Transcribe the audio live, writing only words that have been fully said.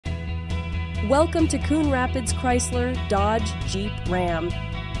Welcome to Coon Rapids Chrysler, Dodge, Jeep, Ram.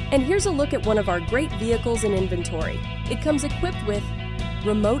 And here's a look at one of our great vehicles in inventory. It comes equipped with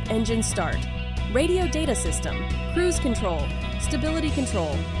remote engine start, radio data system, cruise control, stability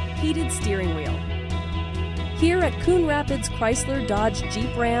control, heated steering wheel. Here at Coon Rapids Chrysler, Dodge,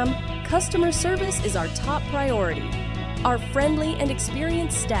 Jeep, Ram, customer service is our top priority. Our friendly and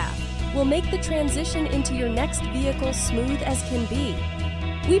experienced staff will make the transition into your next vehicle smooth as can be.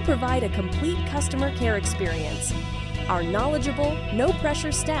 We provide a complete customer care experience. Our knowledgeable,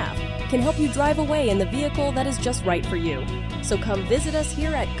 no-pressure staff can help you drive away in the vehicle that is just right for you. So come visit us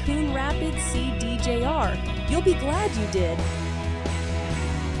here at Coon Rapids CDJR. You'll be glad you did.